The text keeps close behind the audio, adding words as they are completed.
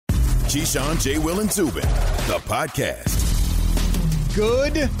Keyshawn, J. Will, and Zubin, the podcast.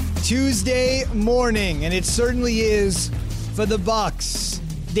 Good Tuesday morning, and it certainly is for the Bucs.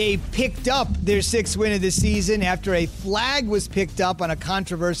 They picked up their sixth win of the season after a flag was picked up on a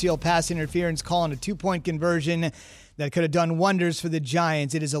controversial pass interference call on a two-point conversion that could have done wonders for the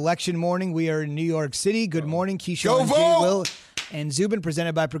Giants. It is election morning. We are in New York City. Good morning, Keyshawn, J. Will, and Zubin,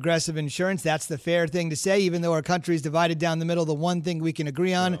 presented by Progressive Insurance. That's the fair thing to say, even though our country is divided down the middle. The one thing we can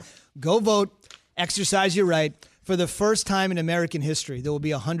agree on, go vote, exercise your right. For the first time in American history, there will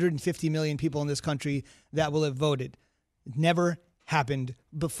be 150 million people in this country that will have voted. It never happened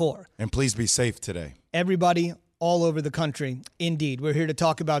before. And please be safe today. Everybody all over the country. Indeed. We're here to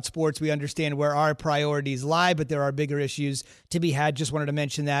talk about sports. We understand where our priorities lie, but there are bigger issues to be had. Just wanted to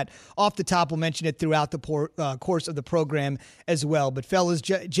mention that. Off the top, we'll mention it throughout the course of the program as well. But fellas,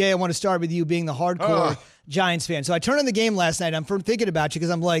 Jay, I want to start with you being the hardcore Giants fan. So I turned on the game last night. I'm thinking about you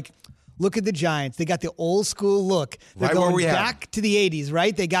because I'm like, look at the Giants. They got the old school look. They're right going back to the 80s,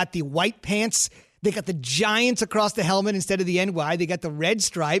 right? They got the white pants. They got the Giants across the helmet instead of the NY. They got the red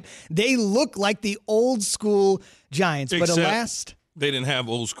stripe. They look like the old school Giants. Except but alas, they didn't have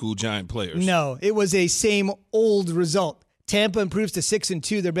old school Giant players. No, it was a same old result. Tampa improves to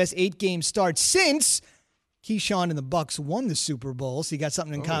 6-2, their best 8-game start since Keyshawn and the Bucs won the Super Bowl. So you got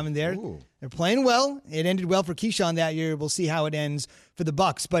something in common there. They're playing well. It ended well for Keyshawn that year. We'll see how it ends for the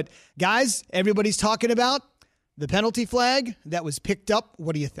Bucs. But guys, everybody's talking about the penalty flag that was picked up.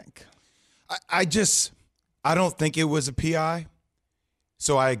 What do you think? I don't think it was a PI.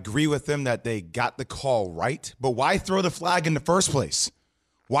 So I agree with them that they got the call right. But why throw the flag in the first place?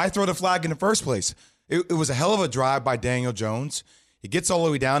 Why throw the flag in the first place? It was a hell of a drive by Daniel Jones. He gets all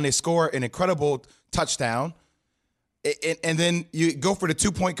the way down. They score an incredible touchdown. And then you go for the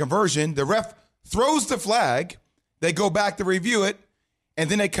two-point conversion. The ref throws the flag. They go back to review it. And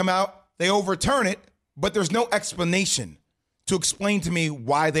then they come out. They overturn it. But there's no explanation to explain to me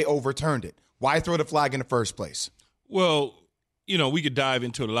why they overturned it. Why throw the flag in the first place? Well, we could dive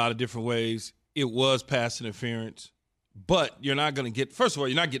into it a lot of different ways. It was pass interference, but you're not going to get – first of all,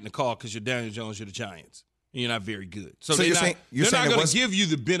 you're not getting the call because you're Daniel Jones, you're the Giants, and you're not very good. So they're not going to give you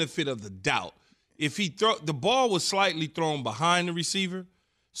the benefit of the doubt. If the ball was slightly thrown behind the receiver,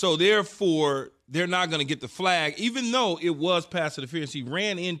 so therefore they're not going to get the flag, even though it was pass interference. He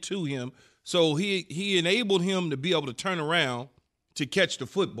ran into him, so he enabled him to be able to turn around to catch the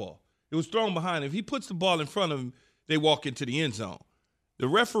football. It was thrown behind him. If he puts the ball in front of him, they walk into the end zone. The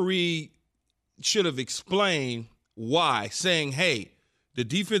referee should have explained why, saying, hey, the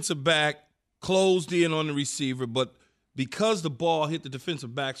defensive back closed in on the receiver, but because the ball hit the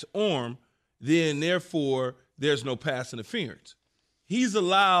defensive back's arm, then therefore there's no pass interference. He's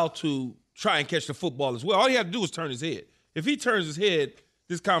allowed to try and catch the football as well. All he had to do was turn his head. If he turns his head,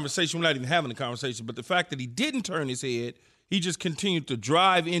 this conversation, we're not even having a conversation, but the fact that he didn't turn his head, he just continued to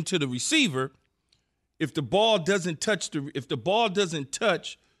drive into the receiver. If the ball doesn't touch the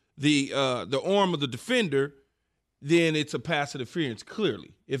arm of the defender, then it's a pass interference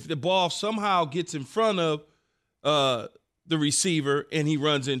clearly. If the ball somehow gets in front of the receiver and he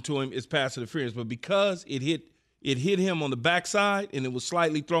runs into him, it's pass interference. But because it hit him on the backside and it was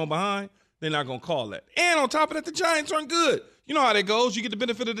slightly thrown behind, they're not going to call that. And on top of that, the Giants aren't good. You know how that goes. You get the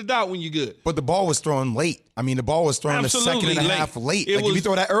benefit of the doubt when you're good. But the ball was thrown late. I mean, the ball was thrown Absolutely a second and a half late. If you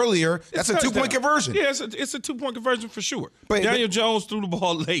throw that earlier, that's a two-point conversion. Yeah, it's a two-point conversion for sure. But Daniel Jones threw the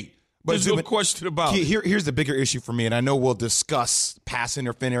ball late. There's no question about it. Here's the bigger issue for me, and I know we'll discuss pass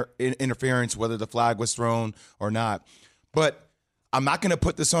interference, whether the flag was thrown or not. But I'm not going to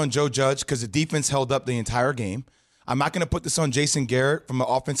put this on Joe Judge because the defense held up the entire game. I'm not going to put this on Jason Garrett from an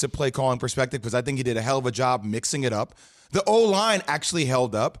offensive play calling perspective because I think he did a hell of a job mixing it up. The O-line actually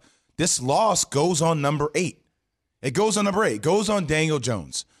held up. This loss goes on number 8. It goes on number 8. It goes on Daniel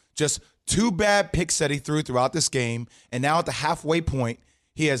Jones. Just 2 bad picks that he threw throughout this game. And now at the halfway point,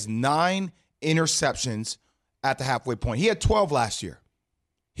 he has 9 interceptions at the halfway point. He had 12 last year.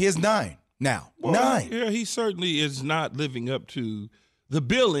 He has 9 now. Well, 9. Yeah, he certainly is not living up to the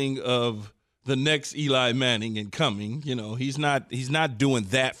billing of the next Eli Manning incoming. He's not doing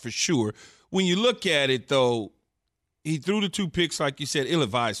that for sure. When you look at it, though, he threw the 2 picks, like you said,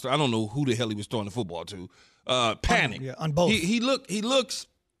 ill-advised. I don't know who the hell he was throwing the football to. Panic. On both. He looks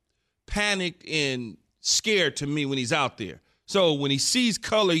panicked and scared to me when he's out there. So when he sees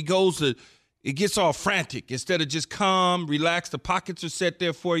color, it gets all frantic. Instead of just calm, relax, the pockets are set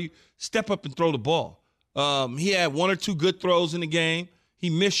there for you, step up and throw the ball. He had 1 or 2 good throws in the game. He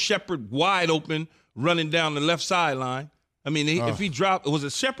missed Shepard wide open running down the left sideline. I mean, if he dropped, was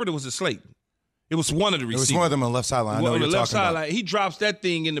it Shepard or was it Slayton? It was one of the receivers. It was one of them on the left sideline. I know what you're talking about. He drops that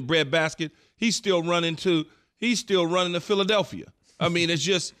thing in the breadbasket. He's still running to Philadelphia. I mean, it's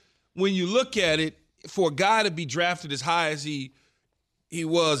just when you look at it, for a guy to be drafted as high as he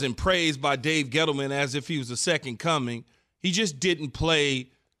was and praised by Dave Gettleman as if he was the second coming, he just didn't play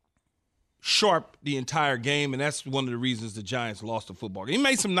sharp the entire game, and that's one of the reasons the Giants lost the football game. He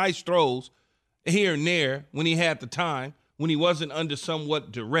made some nice throws here and there when he had the time, when he wasn't under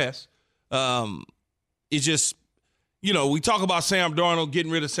somewhat duress. It's just, we talk about Sam Darnold,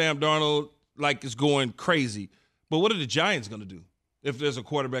 getting rid of Sam Darnold like it's going crazy. But what are the Giants going to do? If there's a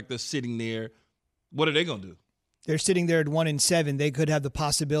quarterback that's sitting there, what are they going to do? They're sitting there at 1-7. They could have the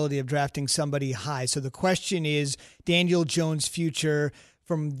possibility of drafting somebody high. So the question is Daniel Jones' future.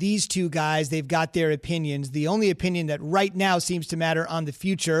 From these two guys, they've got their opinions. The only opinion that right now seems to matter on the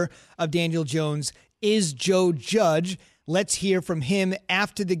future of Daniel Jones is Joe Judge. Let's hear from him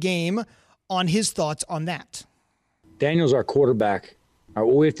after the game on his thoughts on that. Daniel's our quarterback.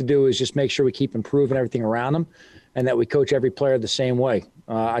 What we have to do is just make sure we keep improving everything around him and that we coach every player the same way.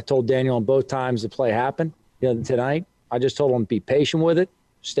 I told Daniel on both times the play happened tonight. I just told him to be patient with it,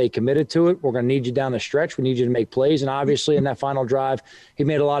 stay committed to it. We're going to need you down the stretch. We need you to make plays. And obviously in that final drive, he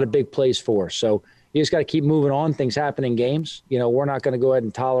made a lot of big plays for us. So you just got to keep moving on. Things happen in games. We're not going to go ahead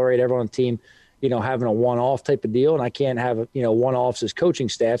and tolerate everyone on the team, having a one-off type of deal. And I can't have, one-offs as coaching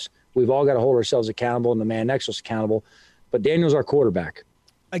staffs. We've all got to hold ourselves accountable and the man next to us accountable. But Daniel's our quarterback.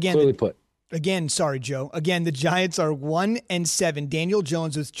 Clearly put. Again, sorry, Joe. Again, the Giants are 1-7. Daniel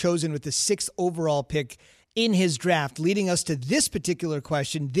Jones was chosen with the 6th overall pick in his draft, leading us to this particular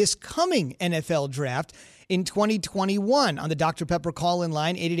question, this coming NFL draft in 2021 on the Dr. Pepper call-in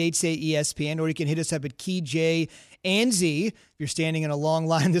line, 888-SAY-ESPN, or you can hit us up at Key J and Z. If you're standing in a long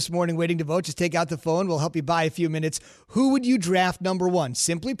line this morning waiting to vote, just take out the phone. We'll help you buy a few minutes. Who would you draft number 1?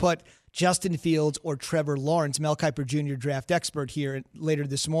 Simply put, Justin Fields or Trevor Lawrence. Mel Kiper Jr., draft expert, here later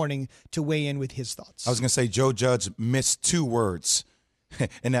this morning to weigh in with his thoughts. I was going to say Joe Judge missed 2 words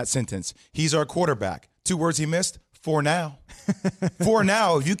in that sentence. He's our quarterback. 2 words he missed, for now. For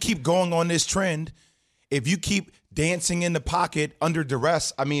now, if you keep going on this trend, if you keep dancing in the pocket under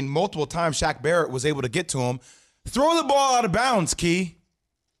duress, multiple times Shaq Barrett was able to get to him. Throw the ball out of bounds, Key.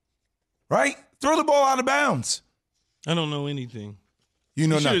 Right? Throw the ball out of bounds. I don't know anything. You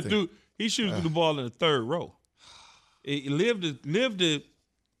know nothing. He should have threw the ball in the 3rd row. Live to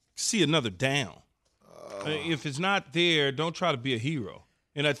see another down. If it's not there, don't try to be a hero.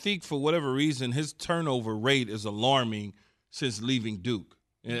 And I think for whatever reason, his turnover rate is alarming since leaving Duke.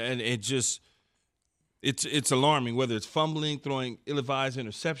 And it's alarming, whether it's fumbling, throwing ill-advised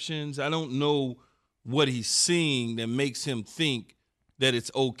interceptions. I don't know what he's seeing that makes him think that it's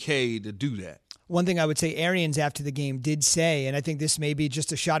okay to do that. One thing I would say Arians after the game did say, and I think this may be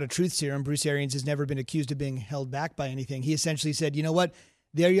just a shot of truth serum, Bruce Arians has never been accused of being held back by anything. He essentially said, you know what,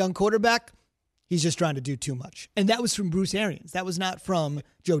 their young quarterback, he's just trying to do too much. And that was from Bruce Arians. That was not from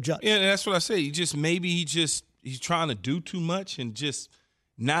Joe Judge. Yeah, that's what I say. He's trying to do too much and just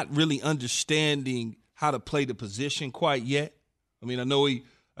not really understanding how to play the position quite yet. I know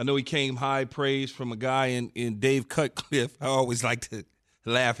he came high praise from a guy in Dave Cutcliffe. I always like to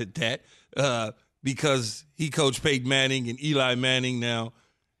laugh at that because he coached Peyton Manning and Eli Manning. Now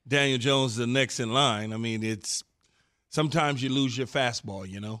Daniel Jones is the next in line. It's sometimes you lose your fastball,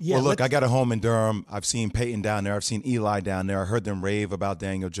 Yeah, well, look, I got a home in Durham. I've seen Peyton down there. I've seen Eli down there. I heard them rave about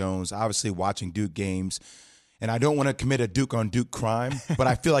Daniel Jones, obviously watching Duke games. And I don't want to commit a Duke-on-Duke crime, but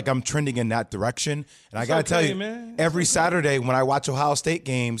I feel like I'm trending in that direction. And I got to tell you, man. Every Saturday when I watch Ohio State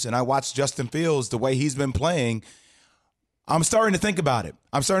games and I watch Justin Fields, the way he's been playing, I'm starting to think about it.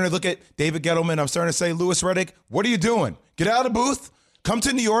 I'm starting to look at David Gettleman. I'm starting to say, Louis Riddick, what are you doing? Get out of the booth. Come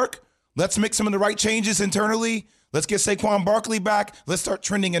to New York. Let's make some of the right changes internally. Let's get Saquon Barkley back. Let's start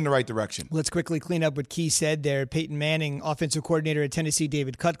trending in the right direction. Let's quickly clean up what Key said there. Peyton Manning, offensive coordinator at Tennessee,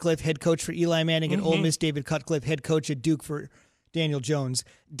 David Cutcliffe, head coach for Eli Manning at Ole Miss, David Cutcliffe, head coach at Duke for Daniel Jones,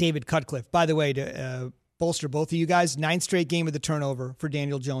 David Cutcliffe. By the way, to bolster both of you guys, 9th straight game of the turnover for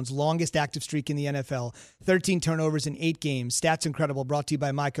Daniel Jones, longest active streak in the NFL, 13 turnovers in 8 games. Stats incredible, brought to you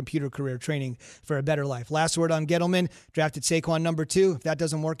by My Computer Career, training for a better life. Last word on Gettleman, drafted Saquon number 2. If that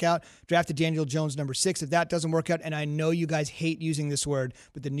doesn't work out, drafted Daniel Jones number 6. If that doesn't work out, and I know you guys hate using this word,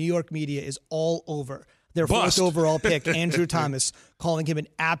 but the New York media is all over their Bust. 4th overall pick, Andrew Thomas, calling him an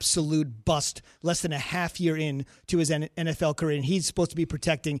absolute bust less than a half year in to his NFL career, and he's supposed to be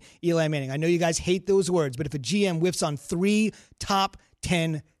protecting Eli Manning. I know you guys hate those words, but if a GM whiffs on 3 top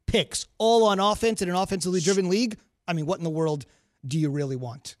 10 picks, all on offense in an offensively driven league, what in the world do you really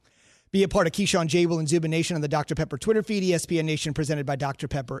want? Be a part of Keyshawn, J. Will, and Zubin Nation on the Dr. Pepper Twitter feed. ESPN Nation presented by Dr.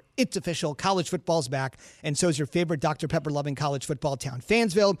 Pepper. It's official. College football's back, and so is your favorite Dr. Pepper-loving college football town,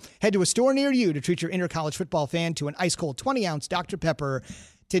 Fansville. Head to a store near you to treat your inner college football fan to an ice-cold 20-ounce Dr. Pepper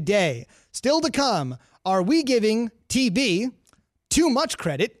today. Still to come, are we giving TB too much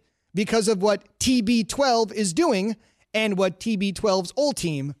credit because of what TB12 is doing and what TB12's old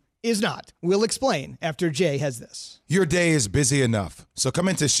team is not? We'll explain after Jay has this. Your day is busy enough, so come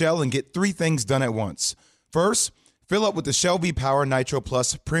into Shell and get 3 things done at once. First, fill up with the Shell V-Power Nitro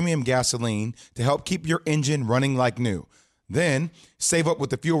Plus premium gasoline to help keep your engine running like new. Then, save up with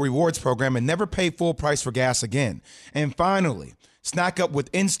the Fuel Rewards program and never pay full price for gas again. And finally, snack up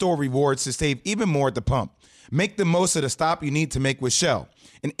with in-store rewards to save even more at the pump. Make the most of the stop you need to make with Shell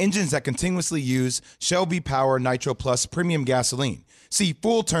and engines that continuously use Shell V-Power Nitro Plus premium gasoline. See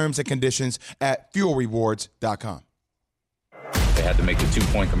full terms and conditions at fuelrewards.com. They had to make the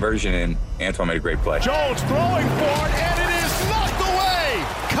 2-point conversion, and Antoine made a great play. Jones throwing for it, and it is knocked away.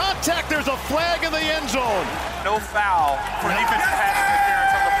 Contact, there's a flag in the end zone. No foul for defensive pass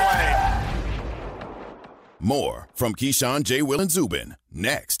interference on the play. More from Keyshawn, J. Will, and Zubin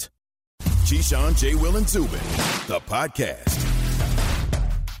next. Keyshawn, J. Will, and Zubin, the podcast.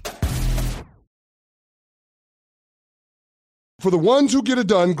 For the ones who get it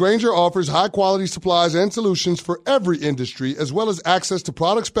done, Grainger offers high-quality supplies and solutions for every industry, as well as access to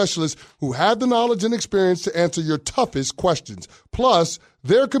product specialists who have the knowledge and experience to answer your toughest questions. Plus,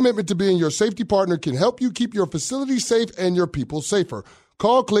 their commitment to being your safety partner can help you keep your facility safe and your people safer.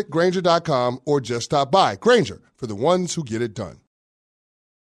 Call, click Grainger.com, or just stop by. Grainger, for the ones who get it done.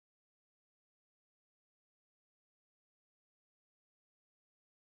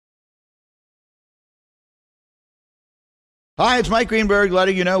 Hi, it's Mike Greenberg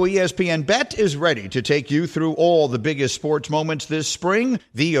letting you know ESPN Bet is ready to take you through all the biggest sports moments this spring.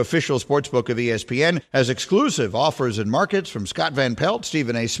 The official sportsbook of ESPN has exclusive offers and markets from Scott Van Pelt,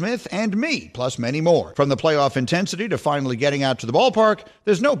 Stephen A. Smith, and me, plus many more. From the playoff intensity to finally getting out to the ballpark,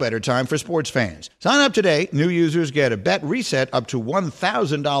 there's no better time for sports fans. Sign up today. New users get a bet reset up to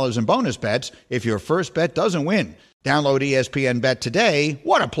 $1,000 in bonus bets if your first bet doesn't win. Download ESPN Bet today.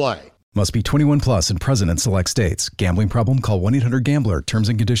 What a play. Must be 21 plus and present in select states. Gambling problem? Call 1-800-GAMBLER. Terms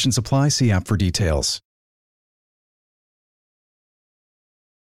and conditions apply. See app for details.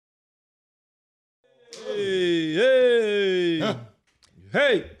 Hey, hey. Huh.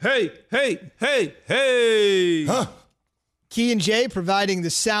 Hey. Huh. Key and Jay providing the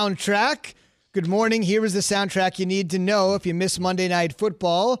soundtrack. Good morning. Here is the soundtrack you need to know if you miss Monday Night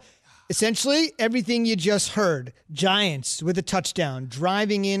Football. Essentially, everything you just heard. Giants with a touchdown,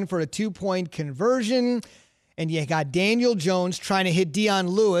 driving in for a 2-point conversion. And you got Daniel Jones trying to hit Dion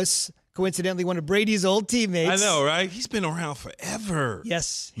Lewis, coincidentally one of Brady's old teammates. I know, right? He's been around forever.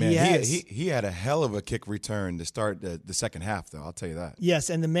 Yes, Man, he has. He had a hell of a kick return to start the second half, though. I'll tell you that. Yes,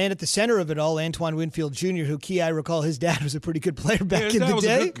 and the man at the center of it all, Antoine Winfield Jr., who, I recall his dad was a pretty good player back in the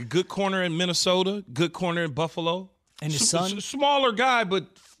day. Was a good corner in Minnesota, good corner in Buffalo. And his son? Smaller guy, but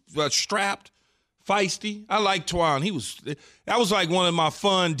strapped, feisty. I like Twan. That was like one of my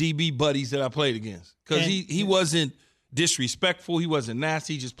fun DB buddies that I played against because he wasn't disrespectful. He wasn't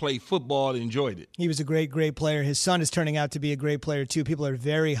nasty. He just played football and enjoyed it. He was a great player. His son is turning out to be a great player too. People are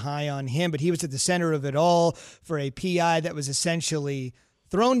very high on him, but he was at the center of it all for a PI that was essentially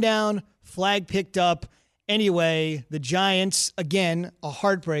thrown down, flag picked up. Anyway, the Giants, again, a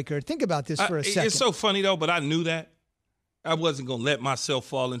heartbreaker. Think about this for a second. It's so funny, though, but I knew that. I wasn't going to let myself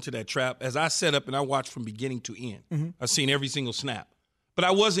fall into that trap. As I set up and I watched from beginning to end, I've seen every single snap. But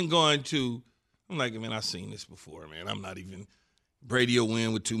I wasn't going to – I'm like, man, I've seen this before, man. I'm not even – Brady will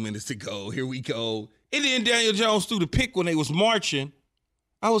win with 2 minutes to go. Here we go. And then Daniel Jones threw the pick when they was marching.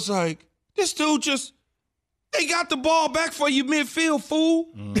 I was like, this dude just – they got the ball back for you midfield, fool.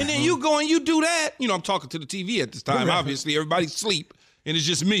 And then you go and you do that. You know, I'm talking to the TV at this time. Obviously, everybody's asleep, and it's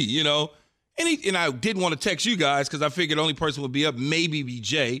just me, you know. And I didn't want to text you guys because I figured the only person would be up maybe be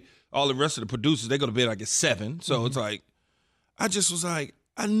Jay. All the rest of the producers, they go to bed like at 7. So it's like, I just was like,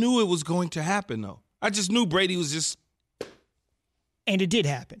 I knew it was going to happen, though. I just knew Brady was just. And it did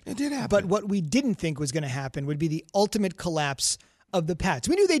happen. It did happen. But what we didn't think was going to happen would be the ultimate collapse of the Pats.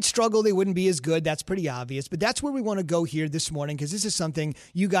 We knew they'd struggle. They wouldn't be as good. That's pretty obvious. But that's where we want to go here this morning because this is something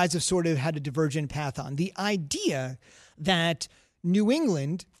you guys have sort of had a divergent path on. The idea that New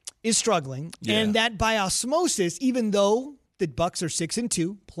England is struggling, and that by osmosis, even though the Bucs are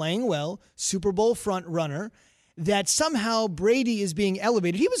 6-2, playing well, Super Bowl front runner, that somehow Brady is being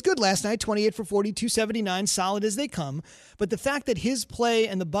elevated. He was good last night, 28 for 40, 279, solid as they come. But the fact that his play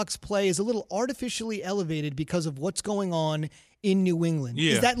and the Bucs play is a little artificially elevated because of what's going on in New England.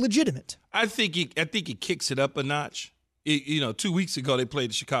 Yeah. Is that legitimate? I think he kicks it up a notch. 2 weeks ago they played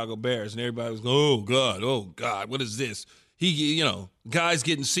the Chicago Bears, and everybody was going, oh God, what is this? Guy's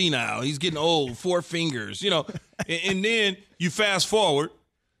getting senile. He's getting old, 4 fingers, and then you fast forward,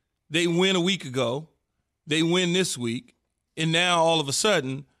 they win a week ago. They win this week, and now all of a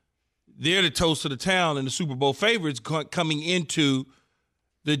sudden, they're the toast of the town and the Super Bowl favorites coming into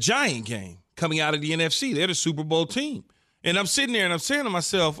the Giant game, coming out of the NFC. They're the Super Bowl team. And I'm sitting there and I'm saying to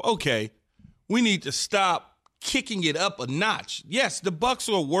myself, okay, we need to stop kicking it up a notch. Yes, the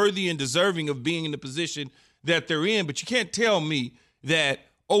Bucs are worthy and deserving of being in the position that they're in, but you can't tell me that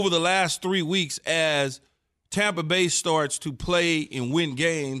over the last 3 weeks as Tampa Bay starts to play and win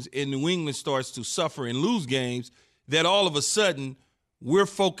games and New England starts to suffer and lose games, that all of a sudden we're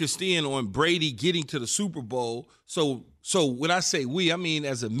focused in on Brady getting to the Super Bowl. So when I say we, I mean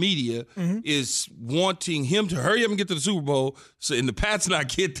as a media, is wanting him to hurry up and get to the Super Bowl and the Pats not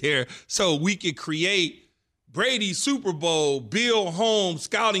get there so we can create Brady's Super Bowl, Bill Holmes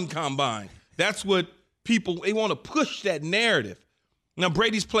scouting combine. That's what they want to push that narrative. Now,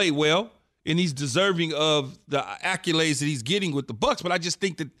 Brady's played well. And he's deserving of the accolades that he's getting with the Bucs, but I just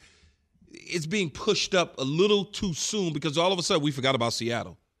think that it's being pushed up a little too soon because all of a sudden we forgot about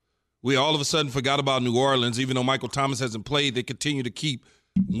Seattle. We all of a sudden forgot about New Orleans, even though Michael Thomas hasn't played. They continue to keep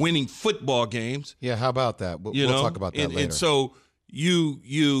winning football games. Yeah, how about that? We'll talk about that later. And so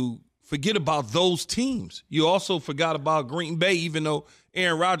you forget about those teams. You also forgot about Green Bay, even though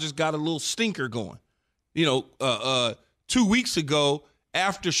Aaron Rodgers got a little stinker going. 2 weeks ago,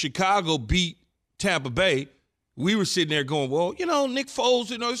 after Chicago beat Tampa Bay, we were sitting there going, well, Nick Foles,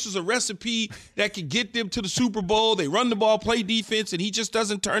 this is a recipe that could get them to the Super Bowl. They run the ball, play defense, and he just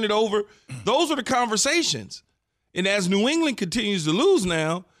doesn't turn it over. Those are the conversations. And as New England continues to lose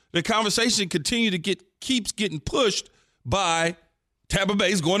now, the conversation keeps getting pushed by Tampa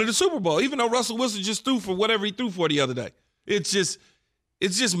Bay's going to the Super Bowl, even though Russell Wilson just threw for whatever he threw for the other day. It's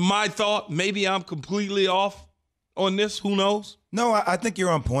just my thought. Maybe I'm completely off on this. Who knows? No, I think you're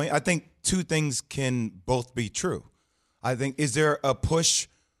on point. I think two things can both be true. I think, is there a push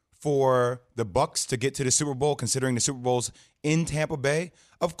for the Bucs to get to the Super Bowl, considering the Super Bowl's in Tampa Bay?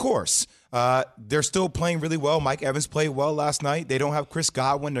 Of course. They're still playing really well. Mike Evans played well last night. They don't have Chris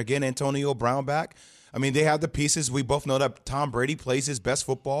Godwin. They're getting Antonio Brown back. I mean, they have the pieces. We both know that Tom Brady plays his best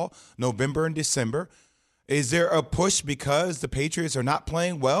football November and December. Is there a push because the Patriots are not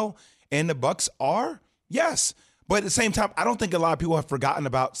playing well and the Bucs are? Yes. But at the same time, I don't think a lot of people have forgotten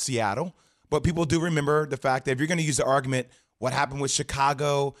about Seattle. But people do remember the fact that if you're going to use the argument, what happened with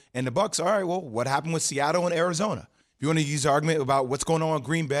Chicago and the Bucs? All right, well, what happened with Seattle and Arizona? If you want to use the argument about what's going on with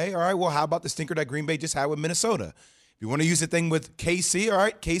Green Bay, all right, well, how about the stinker that Green Bay just had with Minnesota? If you want to use the thing with KC, all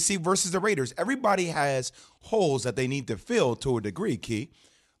right, KC versus the Raiders. Everybody has holes that they need to fill to a degree, Key.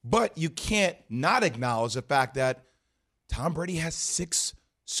 But you can't not acknowledge the fact that Tom Brady has 6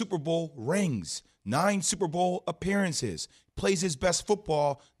 Super Bowl rings. 9 Super Bowl appearances, plays his best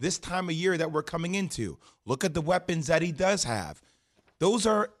football this time of year that we're coming into. Look at the weapons that he does have. Those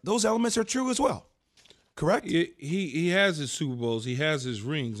elements are true as well. Correct? He has his Super Bowls, he has his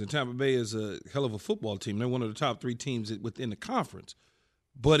rings, and Tampa Bay is a hell of a football team. They're one of the top 3 teams within the conference.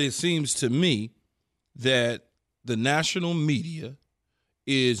 But it seems to me that the national media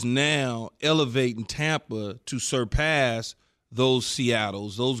is now elevating Tampa to surpass those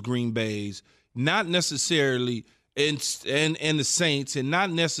Seattles, those Green Bays, not necessarily and the Saints, and not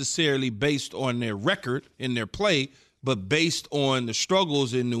necessarily based on their record and their play, but based on the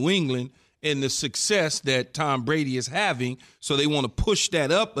struggles in New England and the success that Tom Brady is having. So they want to push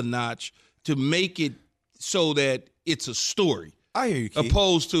that up a notch to make it so that it's a story. I hear you, Keith.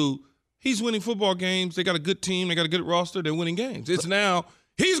 Opposed to he's winning football games. They got a good team. They got a good roster. They're winning games. It's now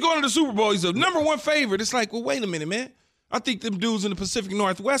he's going to the Super Bowl. He's the number 1 favorite. It's like, well, wait a minute, man. I think them dudes in the Pacific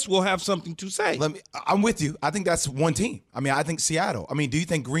Northwest will have something to say. I'm with you. I think that's one team. I mean, I think Seattle. I mean, do you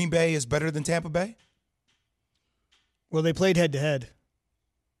think Green Bay is better than Tampa Bay? Well, they played head-to-head.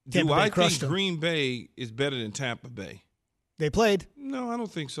 Do I think Green Bay is better than Tampa Bay? They played. No, I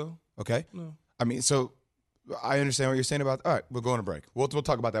don't think so. Okay. No. I mean, so I understand what you're saying about. All right, we're going to break. We'll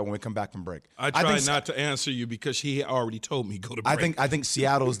talk about that when we come back from break. I try not to answer you because he already told me go to break. I think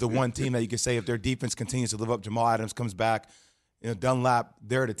Seattle is the one team that you can say if their defense continues to live up. Jamal Adams comes back, Dunlap,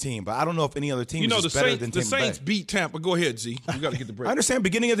 they're the team. But I don't know if any other team is better than Tampa Bay. The Saints beat Tampa. Go ahead, Z. You got to get the break. I understand.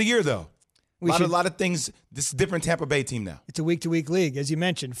 Beginning of the year, though. A lot of things. This is a different Tampa Bay team now. It's a week-to-week league, as you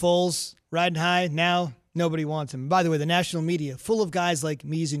mentioned. Foles riding high. Now Nobody wants him. By the way, the national media, full of guys like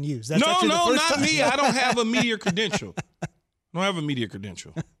me's and you's. That's no, not time. me. I don't have a media credential.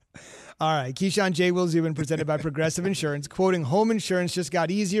 All right, Keyshawn, J. Will Zubin, presented by Progressive Insurance. Quoting home insurance just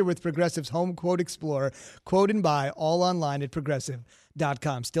got easier with Progressive's Home Quote Explorer. Quote and buy all online at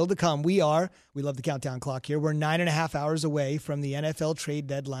progressive.com. Still to come, we love the countdown clock here. We're 9.5 hours away from the NFL trade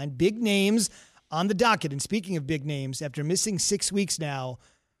deadline. Big names on the docket. And speaking of big names, after missing 6 weeks now,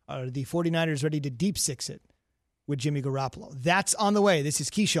 are the 49ers ready to deep six it with Jimmy Garoppolo? That's on the way. This is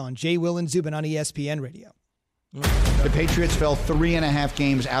Keyshawn, J. Will, and Zubin on ESPN Radio. The Patriots fell 3.5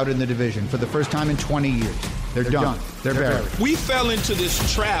 games out in the division for the first time in 20 years. They're done. They're buried. We fell into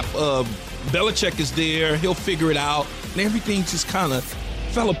this trap of Belichick is there, he'll figure it out, and everything just kind of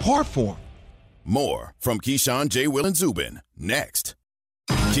fell apart for him. More from Keyshawn, J. Will, and Zubin next.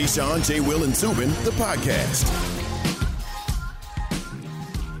 Keyshawn, J. Will, and Zubin, the podcast.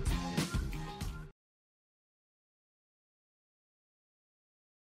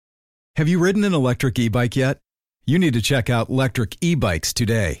 Have you ridden an electric e-bike yet? You need to check out Electric E-Bikes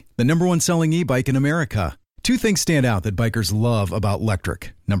today, the #1 selling e-bike in America. Two things stand out that bikers love about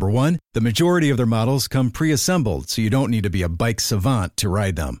Electric. Number one, the majority of their models come pre-assembled, so you don't need to be a bike savant to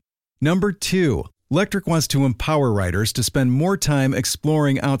ride them. Number two, Electric wants to empower riders to spend more time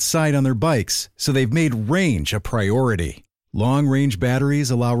exploring outside on their bikes, so they've made range a priority. Long-range batteries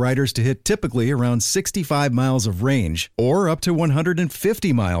allow riders to hit typically around 65 miles of range or up to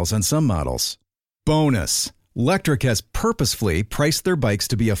 150 miles on some models. Bonus, Electric has purposefully priced their bikes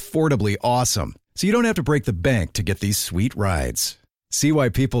to be affordably awesome, so you don't have to break the bank to get these sweet rides. See why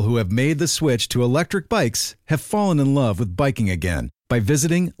people who have made the switch to electric bikes have fallen in love with biking again by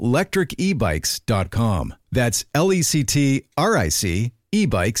visiting lectricebikes.com. That's LECTRIC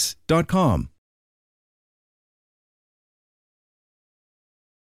ebikes.com.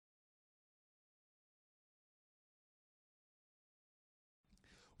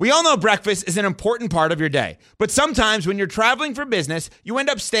 We all know breakfast is an important part of your day, but sometimes when you're traveling for business, you end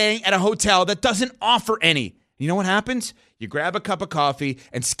up staying at a hotel that doesn't offer any. You know what happens? You grab a cup of coffee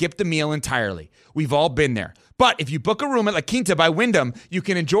and skip the meal entirely. We've all been there. But if you book a room at La Quinta by Wyndham, you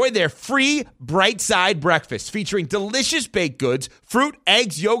can enjoy their free Bright Side breakfast featuring delicious baked goods, fruit,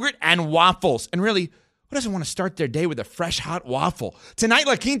 eggs, yogurt, and waffles. And really, who doesn't want to start their day with a fresh hot waffle? Tonight,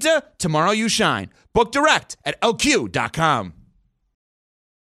 La Quinta, tomorrow you shine. Book direct at LQ.com.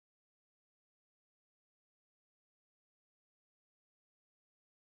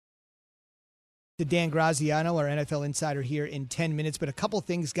 To Dan Graziano, our NFL insider, here in 10 minutes. But a couple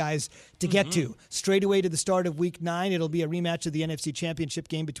things, guys, to get to. Straight away to the start of Week 9, it'll be a rematch of the NFC Championship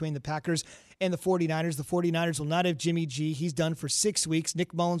game between the Packers and the 49ers. The 49ers will not have Jimmy G. He's done for 6 weeks.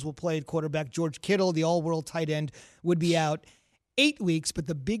 Nick Mullins will play at quarterback. George Kittle, the all-world tight end, would be out 8 weeks. But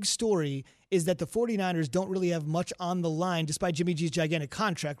the big story is that the 49ers don't really have much on the line, despite Jimmy G's gigantic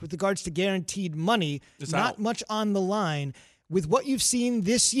contract. With regards to guaranteed money, not much on the line. With what you've seen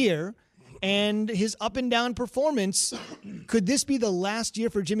this year and his up and down performance, could this be the last year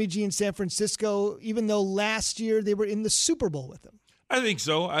for Jimmy G in San Francisco, even though last year they were in the Super Bowl with him? I think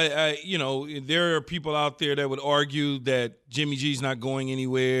so. There are people out there that would argue that Jimmy G's not going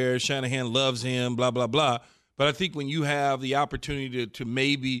anywhere, Shanahan loves him, blah, blah, blah. But I think when you have the opportunity to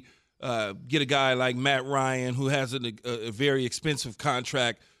maybe get a guy like Matt Ryan, who has a very expensive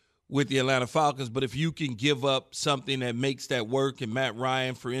contract with the Atlanta Falcons, but if you can give up something that makes that work, and Matt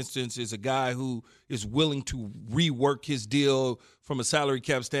Ryan, for instance, is a guy who is willing to rework his deal from a salary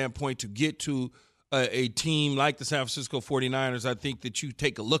cap standpoint to get to a team like the San Francisco 49ers, I think that you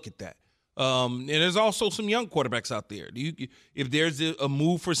take a look at that. And there's also some young quarterbacks out there. If there's a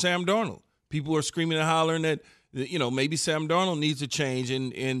move for Sam Darnold, people are screaming and hollering that maybe Sam Darnold needs a change,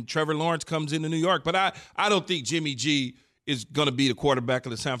 and Trevor Lawrence comes into New York. But I don't think Jimmy G is going to be the quarterback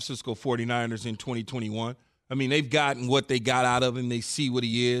of the San Francisco 49ers in 2021. I mean, they've gotten what they got out of him. They see what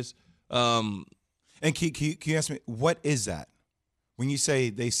he is. And can you ask me, what is that? When you say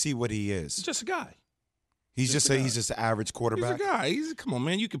they see what he is? He's just a guy. He's just an average quarterback? He's a guy. Come on,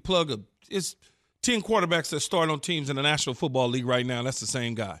 man. You can plug it's 10 quarterbacks that start on teams in the National Football League right now. That's the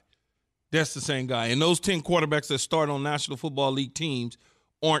same guy. That's the same guy. And those 10 quarterbacks that start on National Football League teams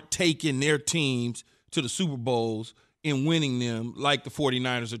aren't taking their teams to the Super Bowls in winning them like the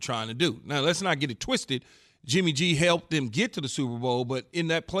 49ers are trying to do. Now, let's not get it twisted. Jimmy G helped them get to the Super Bowl, but in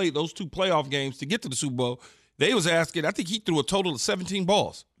that those two playoff games to get to the Super Bowl, they was asking, I think he threw a total of 17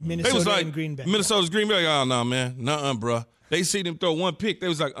 balls. Minnesota and Green Bay. Minnesota's Green Bay, oh, no, man. Nuh-uh, bro. They see them throw one pick. They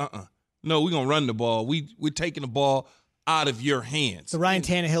was like, no, we're going to run the ball. We're taking the ball out of your hands. The Ryan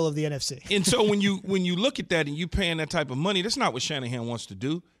Tannehill of the NFC. And so when you look at that and you paying that type of money, that's not what Shanahan wants to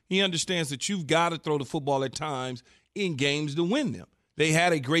do. He understands that you've got to throw the football at times in games to win them. They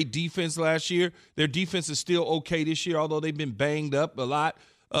had a great defense last year. Their defense is still okay this year, although they've been banged up a lot.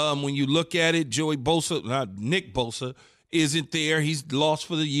 When you look at it, Nick Bosa isn't there. He's lost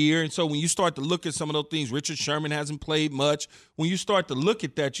for the year. And so when you start to look at some of those things, Richard Sherman hasn't played much. When you start to look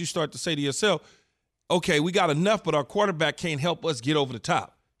at that, you start to say to yourself, okay, we got enough, but our quarterback can't help us get over the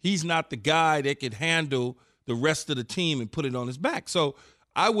top. He's not the guy that could handle the rest of the team and put it on his back. So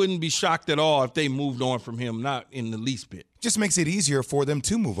I wouldn't be shocked at all if they moved on from him, not in the least bit. Just makes it easier for them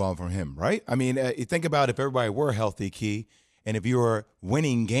to move on from him, right? I mean, you think about if everybody were healthy, Key, and if you were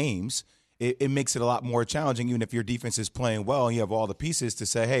winning games, it makes it a lot more challenging, even if your defense is playing well and you have all the pieces to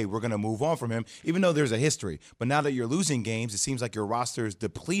say, hey, we're going to move on from him, even though there's a history. But now that you're losing games, it seems like your roster is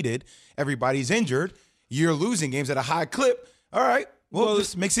depleted. Everybody's injured. You're losing games at a high clip. All right. Well,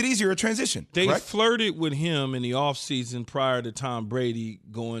 this makes it easier to transition. They correct? flirted with him in the offseason prior to Tom Brady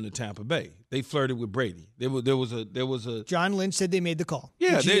going to Tampa Bay. They flirted with Brady. There was a John Lynch said they made the call.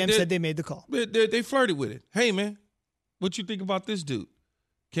 Yeah, the GM said they made the call. They flirted with it. Hey, man, what you think about this dude?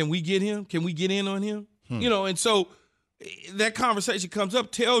 Can we get him? Can we get in on him? You know, and so that conversation comes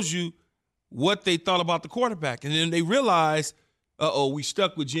up, tells you what they thought about the quarterback. And then they realize, we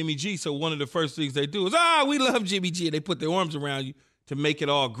stuck with Jimmy G. So one of the first things they do is, we love Jimmy G. And they put their arms around you to make it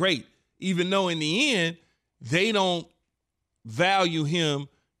all great, even though in the end, they don't value him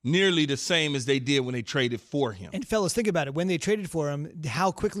nearly the same as they did when they traded for him. And fellas, think about it. When they traded for him,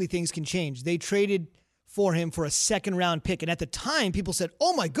 how quickly things can change. They traded for him for a second-round pick. And at the time, people said,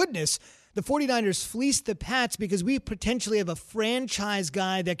 oh, my goodness, the 49ers fleeced the Pats because we potentially have a franchise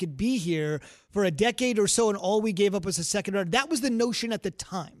guy that could be here for a decade or so, and all we gave up was a second round. That was the notion at the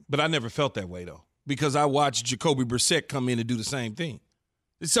time. But I never felt that way, though, because I watched Jacoby Brissett come in and do the same thing.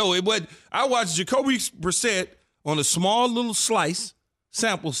 So I watched Jacoby Brissett on a small little slice,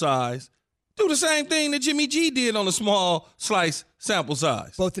 sample size, do the same thing that Jimmy G did on a small slice, sample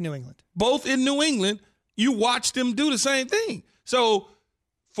size. Both in New England. Both in New England. You watched them do the same thing. So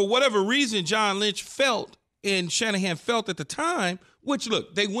for whatever reason, John Lynch felt and Shanahan felt at the time, which,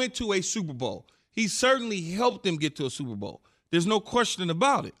 look, they went to a Super Bowl. He certainly helped them get to a Super Bowl. There's no question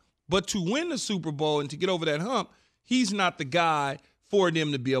about it. But to win the Super Bowl and to get over that hump, he's not the guy for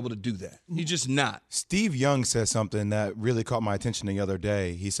them to be able to do that. He's just not. Steve Young said something that really caught my attention the other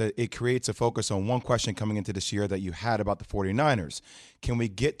day. He said it creates a focus on one question coming into this year that you had about the 49ers. Can we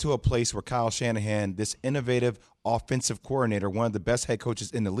get to a place where Kyle Shanahan, this innovative offensive coordinator, one of the best head coaches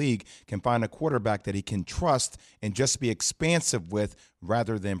in the league, can find a quarterback that he can trust and just be expansive with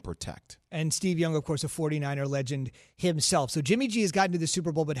rather than protect? And Steve Young, of course, a 49er legend himself. So Jimmy G has gotten to the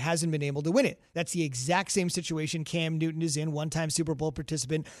Super Bowl but hasn't been able to win it. That's the exact same situation Cam Newton is in, one-time Super Bowl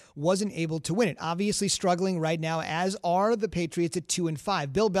participant, wasn't able to win it. Obviously struggling right now, as are the Patriots at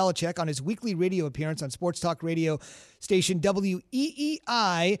 2-5. Bill Belichick, on his weekly radio appearance on sports talk radio station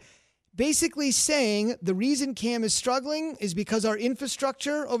WEEI, basically saying the reason Cam is struggling is because our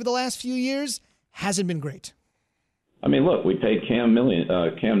infrastructure over the last few years hasn't been great. I mean, look, we paid Cam Newton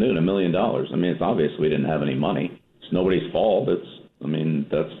 $1 million. I mean, it's obvious we didn't have any money. It's nobody's fault. That's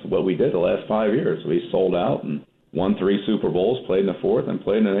what we did the last 5 years. We sold out and won 3 Super Bowls, played in the 4th, and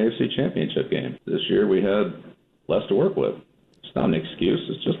played in an AFC Championship game. This year we had less to work with. It's not an excuse.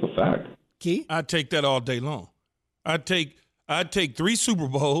 It's just a fact. Key? I'd take that all day long. I'd take 3 Super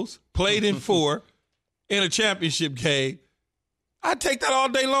Bowls, played in 4, in a championship game. I'd take that all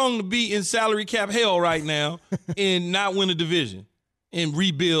day long to be in salary cap hell right now and not win a division and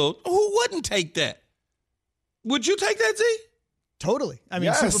rebuild. Who wouldn't take that? Would you take that, Z? Totally. I mean,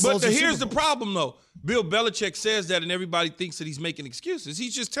 yes. But here's the problem, though. Bill Belichick says that, and everybody thinks that he's making excuses.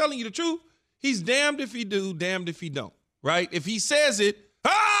 He's just telling you the truth. He's damned if he do, damned if he don't. Right? If he says it,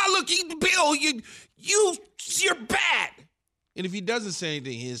 look, Bill, you're bad. And if he doesn't say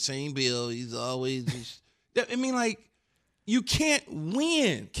anything, he's saying Bill, he's always just, I mean, like, you can't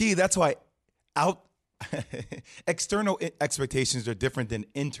win. Key, that's why external expectations are different than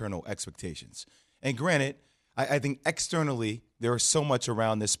internal expectations. And granted, I think externally there is so much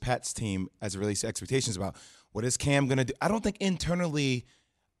around this Pats team as it relates to expectations about what is Cam going to do. I don't think internally,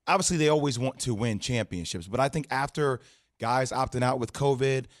 obviously they always want to win championships, but I think after guys opting out with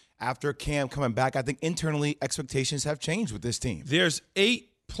COVID, after Cam coming back, I think internally expectations have changed with this team. There's 8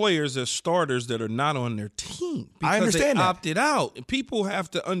 players as starters that are not on their team because I understand they that. opted out. And people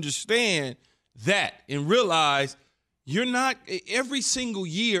have to understand that and realize you're not every single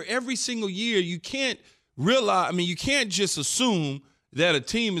year you can't realize, I mean, you can't just assume that a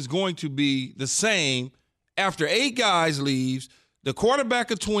team is going to be the same after 8 guys leaves, The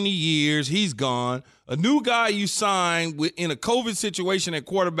quarterback of 20 years, he's gone. A new guy you sign in a COVID situation at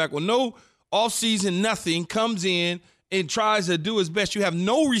quarterback with no offseason, nothing, comes in and tries to do his best. You have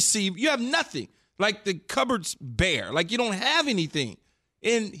no receiver. You have nothing. Like the cupboard's bare. Like you don't have anything.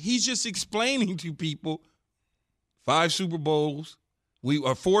 And he's just explaining to people 4 Super Bowls. We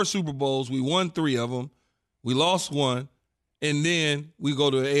won 3 of them. We lost 1. And then we go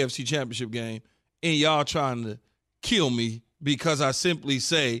to an AFC Championship game. And y'all trying to kill me because I simply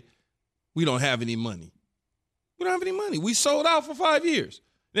say we don't have any money. We don't have any money. We sold out for 5 years.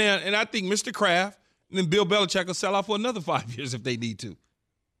 Now, and I think Mr. Kraft and then Bill Belichick will sell out for another 5 years if they need to.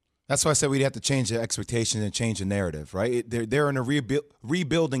 That's why I said we'd have to change the expectations and change the narrative, right? They're in a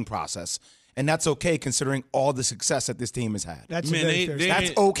rebuilding process, and that's okay considering all the success that this team has had. That's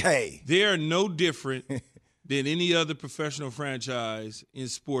okay. They are no different than any other professional franchise in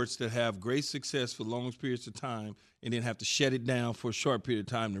sports that have great success for long periods of time and then have to shut it down for a short period of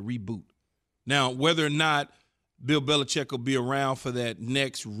time to reboot. Now, whether or not Bill Belichick will be around for that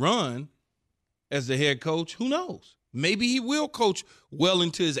next run as the head coach, who knows? Maybe he will coach well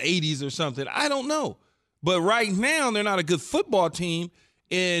into his 80s or something. I don't know. But right now, they're not a good football team,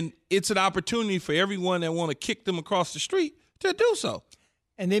 and it's an opportunity for everyone that want to kick them across the street to do so.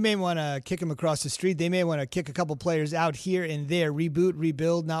 And they may want to kick him across the street. They may want to kick a couple players out here and there. Reboot,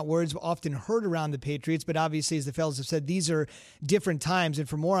 rebuild, not words often heard around the Patriots. But obviously, as the fellas have said, these are different times. And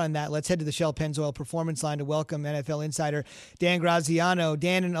for more on that, let's head to the Shell Pennzoil Performance Line to welcome NFL insider Dan Graziano.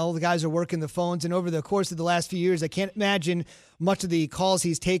 Dan and all the guys are working the phones. And over the course of the last few years, I can't imagine much of the calls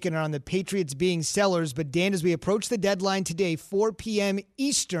he's taken are on the Patriots being sellers. But Dan, as we approach the deadline today, 4 p.m.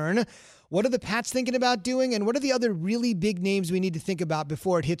 Eastern, what are the Pats thinking about doing, and what are the other really big names we need to think about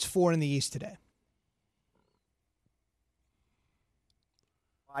before it hits 4 in the East today?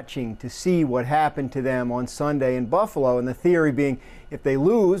 Watching to see what happened to them on Sunday in Buffalo, and the theory being if they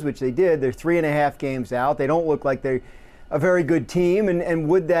lose, which they did, they're 3.5 games out. They don't look like they're a very good team, and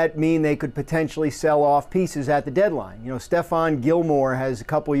would that mean they could potentially sell off pieces at the deadline? You know, Stephon Gilmore has a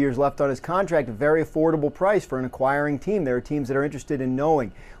couple years left on his contract, a very affordable price for an acquiring team. There are teams that are interested in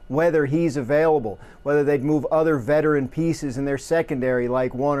knowing whether he's available, whether they'd move other veteran pieces in their secondary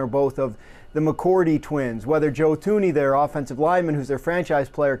like one or both of the McCourty twins, whether Joe Thuney, their offensive lineman, who's their franchise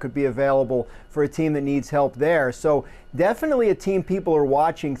player, could be available for a team that needs help there. So definitely a team people are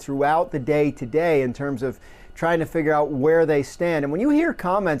watching throughout the day today in terms of trying to figure out where they stand. And when you hear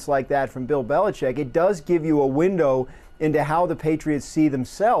comments like that from Bill Belichick, it does give you a window into how the Patriots see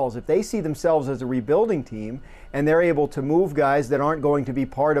themselves. If they see themselves as a rebuilding team and they're able to move guys that aren't going to be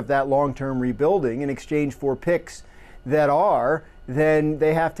part of that long-term rebuilding in exchange for picks that are, then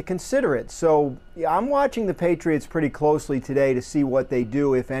they have to consider it. So I'm watching the Patriots pretty closely today to see what they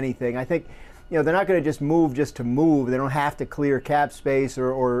do, if anything. I think, you know, they're not going to just to move. They don't have to clear cap space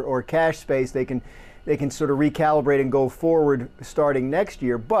or cash space. They can sort of recalibrate and go forward starting next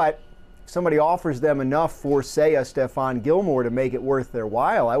year. But if somebody offers them enough for, say, a Stephon Gilmore to make it worth their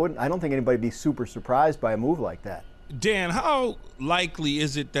while, I don't think anybody would be super surprised by a move like that. Dan, how likely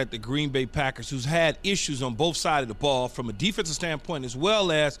is it that the Green Bay Packers, who's had issues on both sides of the ball from a defensive standpoint as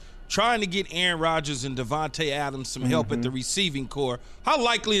well as trying to get Aaron Rodgers and Devontae Adams some help at the receiving core, how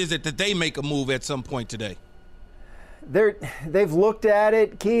likely is it that they make a move at some point today? They've looked at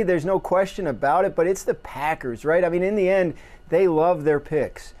it, Key, there's no question about it, but it's the Packers, right? I mean, in the end, they love their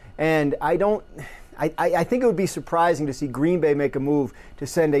picks. And I think it would be surprising to see Green Bay make a move to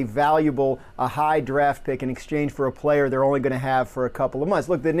send a high draft pick in exchange for a player they're only going to have for a couple of months.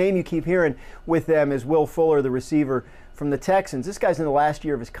 Look, the name you keep hearing with them is Will Fuller, the receiver from the Texans. This guy's in the last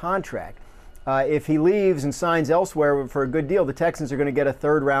year of his contract. If he leaves and signs elsewhere for a good deal, the Texans are going to get a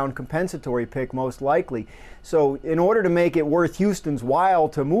third-round compensatory pick most likely. So in order to make it worth Houston's while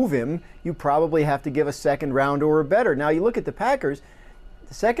to move him, you probably have to give a second round or better. Now you look at the Packers,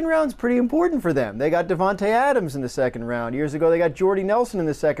 the second round's pretty important for them. They got Devontae Adams in the second round. Years ago they got Jordy Nelson in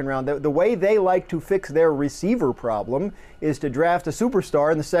the second round. The way they like to fix their receiver problem is to draft a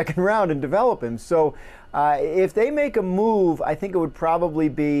superstar in the second round and develop him. So if they make a move, I think it would probably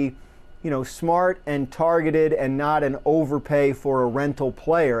be, smart and targeted and not an overpay for a rental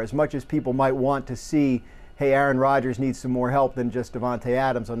player, as much as people might want to see, hey, Aaron Rodgers needs some more help than just Devontae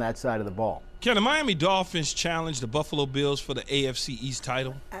Adams on that side of the ball. Can the Miami Dolphins challenge the Buffalo Bills for the AFC East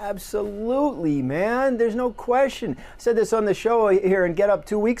title? Absolutely, man. There's no question. I said this on the show here in Get Up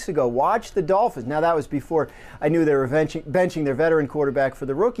 2 weeks ago. Watch the Dolphins. Now, that was before I knew they were benching their veteran quarterback for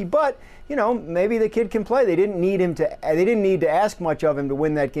the rookie. But, maybe the kid can play. They didn't need to ask much of him to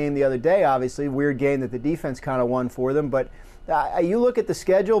win that game the other day, obviously. Weird game that the defense kind of won for them. But you look at the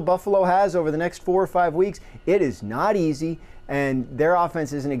schedule Buffalo has over the next 4 or 5 weeks. It is not easy. and their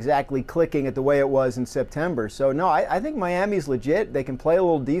offense isn't exactly clicking at the way it was in September. So, no, I think Miami's legit. They can play a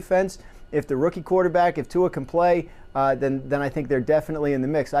little defense. If the rookie quarterback, if Tua can play, then I think they're definitely in the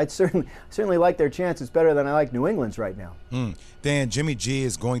mix. I'd certainly like their chances better than I like New England's right now. Dan, Jimmy G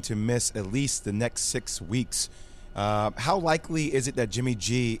is going to miss at least the next 6 weeks. How likely is it that Jimmy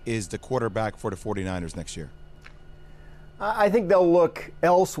G is the quarterback for the 49ers next year? I think they'll look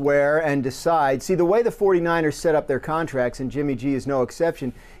elsewhere and decide. See, the way the 49ers set up their contracts, and Jimmy G is no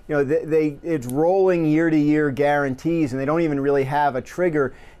exception, it's rolling year-to-year guarantees, and they don't even really have a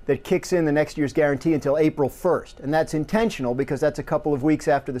trigger that kicks in the next year's guarantee until April 1st. And that's intentional because that's a couple of weeks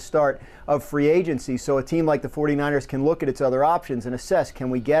after the start of free agency. So a team like the 49ers can look at its other options and assess, can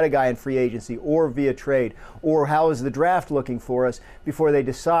we get a guy in free agency or via trade, or how is the draft looking for us before they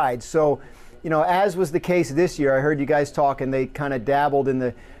decide. So, as was the case this year, I heard you guys talk, and they kind of dabbled in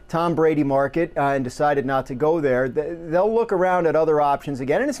the Tom Brady market and decided not to go there. They'll look around at other options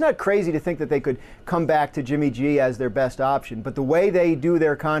again, and it's not crazy to think that they could come back to Jimmy G as their best option. But the way they do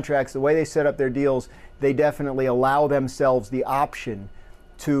their contracts, the way they set up their deals, they definitely allow themselves the option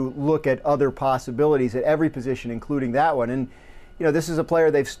to look at other possibilities at every position, including that one. And, this is a player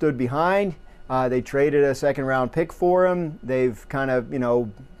they've stood behind. They traded a second-round pick for him. They've kind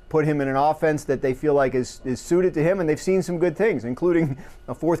of, put him in an offense that they feel like is suited to him, and they've seen some good things, including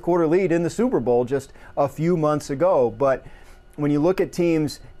a fourth quarter lead in the Super Bowl just a few months ago. But when you look at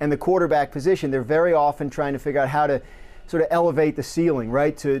teams and the quarterback position, they're very often trying to figure out how to sort of elevate the ceiling,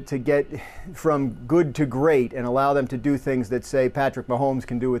 right, to get from good to great and allow them to do things that, say, Patrick Mahomes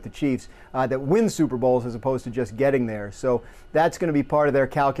can do with the Chiefs, that win Super Bowls as opposed to just getting there. So that's going to be part of their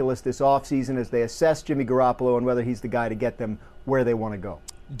calculus this offseason as they assess Jimmy Garoppolo and whether he's the guy to get them where they want to go.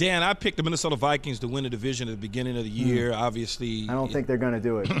 Dan, I picked the Minnesota Vikings to win the division at the beginning of the year. Obviously, I don't think they're going to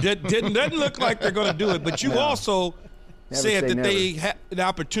do it. Doesn't look like they're going to do it. But you also said that they had the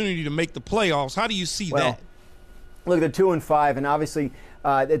opportunity to make the playoffs. How do you see that? Look, they're 2-5, and obviously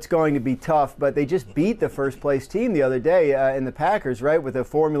it's going to be tough. But they just beat the first-place team the other day in the Packers, right, with a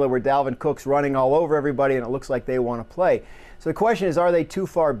formula where Dalvin Cook's running all over everybody, and it looks like they want to play. So the question is, are they too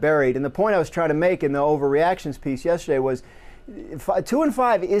far buried? And the point I was trying to make in the overreactions piece yesterday was,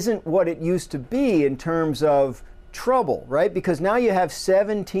 2-5 isn't what it used to be in terms of trouble, right? Because now you have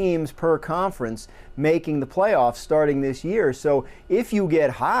 7 teams per conference making the playoffs starting this year. So if you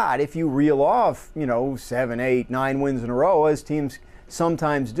get hot, if you reel off, 7, 8, 9 wins in a row, as teams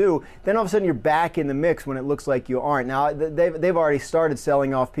sometimes do, then all of a sudden you're back in the mix when it looks like you aren't. Now, they've already started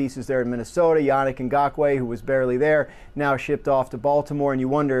selling off pieces there in Minnesota. Yannick Ngakoue, who was barely there, now shipped off to Baltimore, and you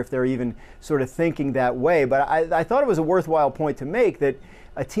wonder if they're even sort of thinking that way. But I thought it was a worthwhile point to make that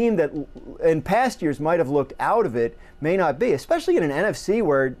a team that in past years might have looked out of it may not be, especially in an NFC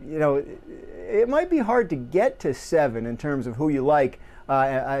where, it might be hard to get to 7 in terms of who you like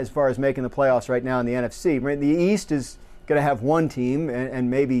as far as making the playoffs right now in the NFC. Right? The East is going to have one team, and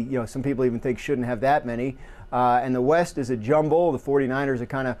maybe some people even think shouldn't have that many. And the West is a jumble. The 49ers are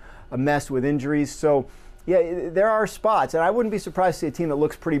kind of a mess with injuries. So, yeah, there are spots, and I wouldn't be surprised to see a team that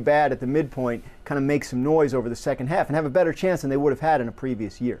looks pretty bad at the midpoint kind of make some noise over the second half and have a better chance than they would have had in a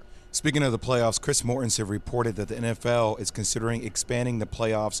previous year. Speaking of the playoffs, Chris Mortensen reported that the NFL is considering expanding the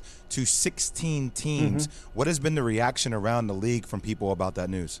playoffs to 16 teams. What has been the reaction around the league from people about that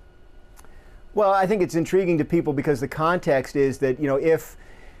news? Well, I think it's intriguing to people because the context is that,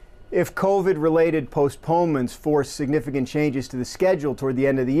 if COVID-related postponements force significant changes to the schedule toward the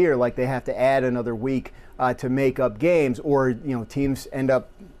end of the year, like they have to add another week to make up games, or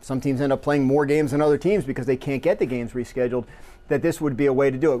some teams end up playing more games than other teams because they can't get the games rescheduled, that this would be a way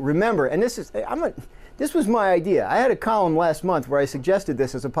to do it. Remember, and this was my idea. I had a column last month where I suggested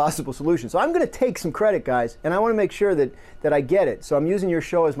this as a possible solution. So I'm going to take some credit, guys, and I want to make sure that I get it. So I'm using your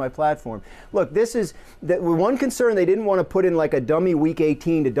show as my platform. Look, this is one concern. They didn't want to put in like a dummy week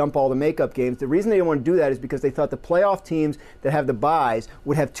 18 to dump all the makeup games. The reason they didn't want to do that is because they thought the playoff teams that have the byes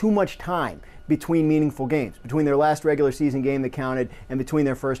would have too much time between meaningful games, between their last regular season game that counted and between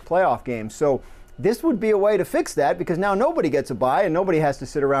their first playoff game. So this would be a way to fix that, because now nobody gets a bye and nobody has to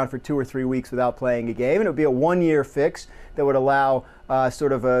sit around for 2 or 3 weeks without playing a game. And it would be a one-year fix that would allow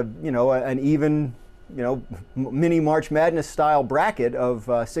sort of an even, mini March Madness style bracket of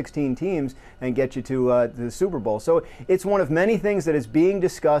 16 teams and get you to the Super Bowl. So it's one of many things that is being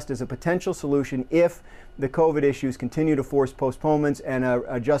discussed as a potential solution if the COVID issues continue to force postponements and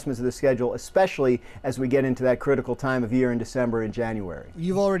adjustments of the schedule, especially as we get into that critical time of year in December and January.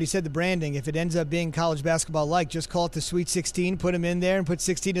 You've already said the branding. If it ends up being college basketball-like, just call it the Sweet 16, put them in there, and put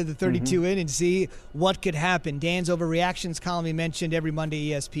 16 of the 32 in and see what could happen. Dan's overreactions column he mentioned every Monday,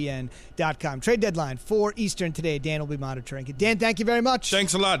 ESPN.com. Trade deadline 4 Eastern today. Dan will be monitoring it. Dan, thank you very much.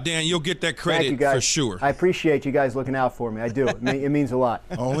 Thanks a lot, Dan. You'll get that credit Thank you, guys. for sure. I appreciate you guys looking out for me. I do. It means a lot.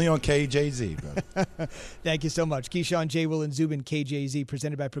 Only on KJZ, brother. Thank you so much. Keyshawn, J. Will, and Zubin, KJZ,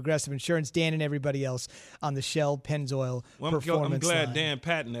 presented by Progressive Insurance. Dan and everybody else on the Shell Pennzoil Performance I'm glad line. Dan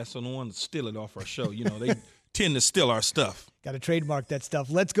Patton, that's the one to steal it off our show. You know, they tend to steal our stuff. Got to trademark that stuff.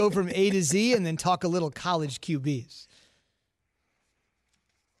 Let's go from A to Z and then talk a little college QBs.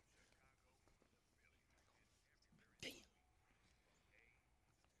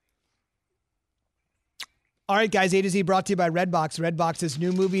 All right, guys, A to Z brought to you by Redbox. Redbox's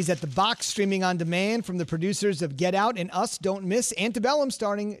new movies at the box, streaming on demand from the producers of Get Out and Us. Don't miss Antebellum,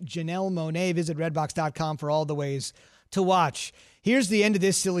 starring Janelle Monáe. Visit redbox.com for all the ways to watch. Here's the end of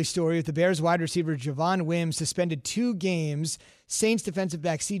this silly story with the Bears wide receiver Javon Wims suspended 2 games. Saints defensive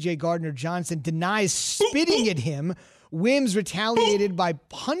back C.J. Gardner-Johnson denies spitting at him. Wims retaliated by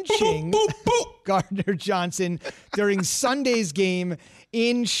punching Gardner-Johnson during Sunday's game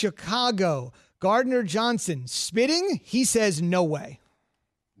in Chicago. Gardner-Johnson spitting? He says no way.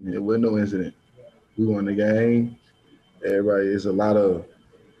 It was no incident. We won the game. Everybody, it's a lot of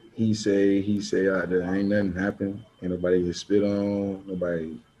he say out there. Ain't nothing happened. Ain't nobody get spit on.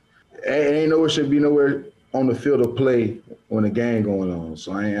 Nobody. Ain't nowhere should be nowhere on the field of play when the game going on.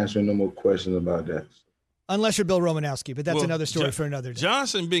 So I ain't answering no more questions about that. Unless you're Bill Romanowski, but that's another story for another day.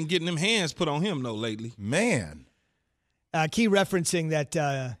 Johnson been getting them hands put on him, though, lately. Man. Key referencing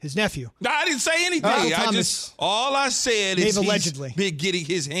that his nephew. No, I didn't say anything. All I said is allegedly been getting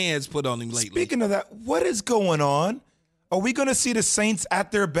his hands put on him lately. Speaking of that, what is going on? Are we going to see the Saints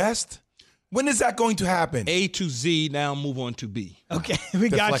at their best? When is that going to happen? A to Z, now move on to B. Okay, we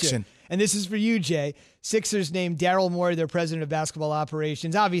got you. And this is for you, Jay. Sixers named Daryl Morey their president of basketball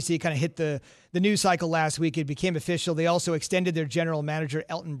operations. Obviously, it kind of hit the news cycle last week. It became official. They also extended their general manager,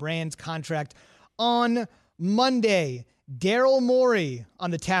 Elton Brand's contract on Monday. Daryl Morey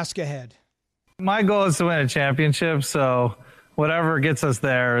on the task ahead. My goal is to win a championship, so whatever gets us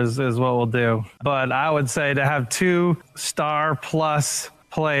there is what we'll do. But I would say to have 2 star-plus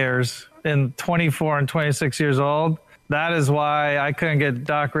players in 24 and 26 years old, that is why I couldn't get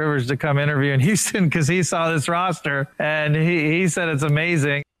Doc Rivers to come interview in Houston, because he saw this roster, and he said it's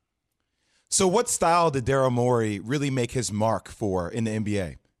amazing. So what style did Daryl Morey really make his mark for in the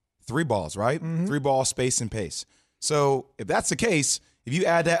NBA? 3 balls, right? 3 ball, space, and pace. So if that's the case, if you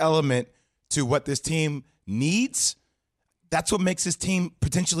add that element to what this team needs, that's what makes this team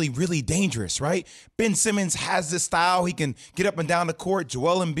potentially really dangerous, right? Ben Simmons has this style. He can get up and down the court.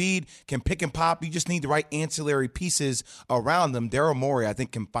 Joel Embiid can pick and pop. You just need the right ancillary pieces around them. Daryl Morey, I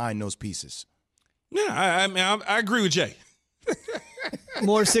think, can find those pieces. Yeah, I agree with Jay.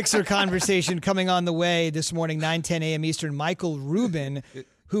 More Sixer conversation coming on the way this morning, 9:10 a.m. Eastern. Michael Rubin,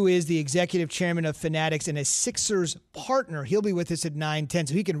 who is the executive chairman of Fanatics and a Sixers partner. He'll be with us at 9:10,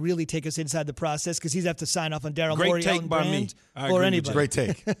 so he can really take us inside the process because he's have to sign off on Daryl Morey, Great take by me. Or anybody. Great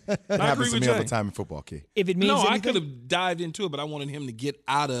take. That happens to me all the time in football, Key. If it means anything, I could have dived into it, but I wanted him to get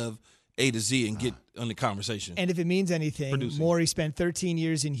out of A to Z and get on the conversation. And if it means anything, Morey spent 13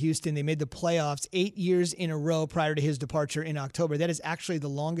 years in Houston. They made the playoffs 8 years in a row prior to his departure in October. That is actually the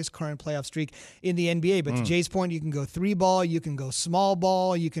longest current playoff streak in the NBA. But to Jay's point, you can go 3 ball, you can go small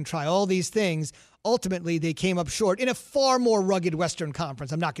ball, you can try all these things. Ultimately, they came up short in a far more rugged Western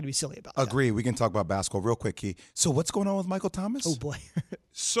Conference. I'm not going to be silly about that. Agree. We can talk about basketball real quick, Key. So what's going on with Michael Thomas? Oh, boy.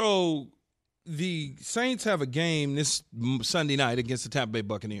 So the Saints have a game this Sunday night against the Tampa Bay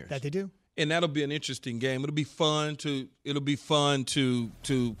Buccaneers. That they do. And that'll be an interesting game. It'll be fun to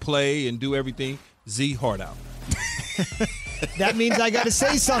play and do everything. Z hard out. That means I got to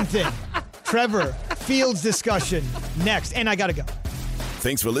say something. Trevor, Fields discussion next, and I got to go.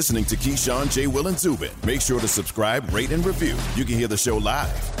 Thanks for listening to Keyshawn, J. Will, and Zubin. Make sure to subscribe, rate, and review. You can hear the show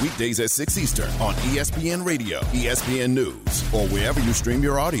live weekdays at 6 Eastern on ESPN Radio, ESPN News, or wherever you stream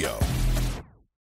your audio.